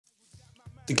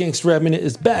The Gangsta Rap Minute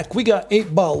is back. We got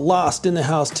 8Ball Lost in the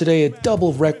house today, a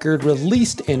double record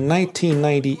released in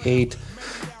 1998.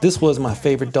 This was my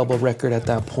favorite double record at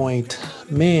that point.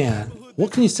 Man,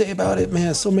 what can you say about it,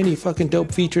 man? So many fucking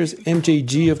dope features.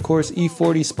 MJG, of course,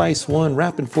 E40, Spice One,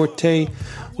 Rappin' Forte.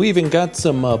 We even got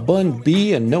some Bun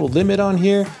B and No Limit on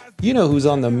here. You know who's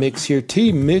on the mix here.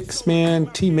 T-Mix, man.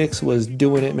 T-Mix was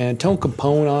doing it, man. Tone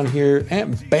Capone on here.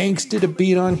 Ant Banks did a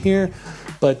beat on here.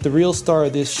 But the real star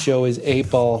of this show is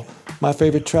 8Ball. My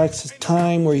favorite tracks is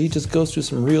Time, where he just goes through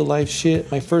some real life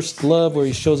shit. My First Love, where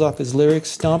he shows off his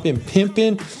lyrics. Stompin'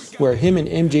 Pimpin', where him and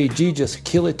MJG just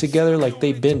kill it together like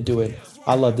they've been doing.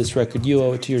 I love this record. You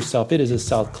owe it to yourself. It is a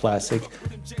South classic.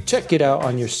 Check it out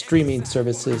on your streaming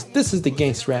services. This is the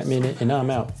Gangsta Rap Minute, and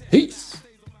I'm out. Peace.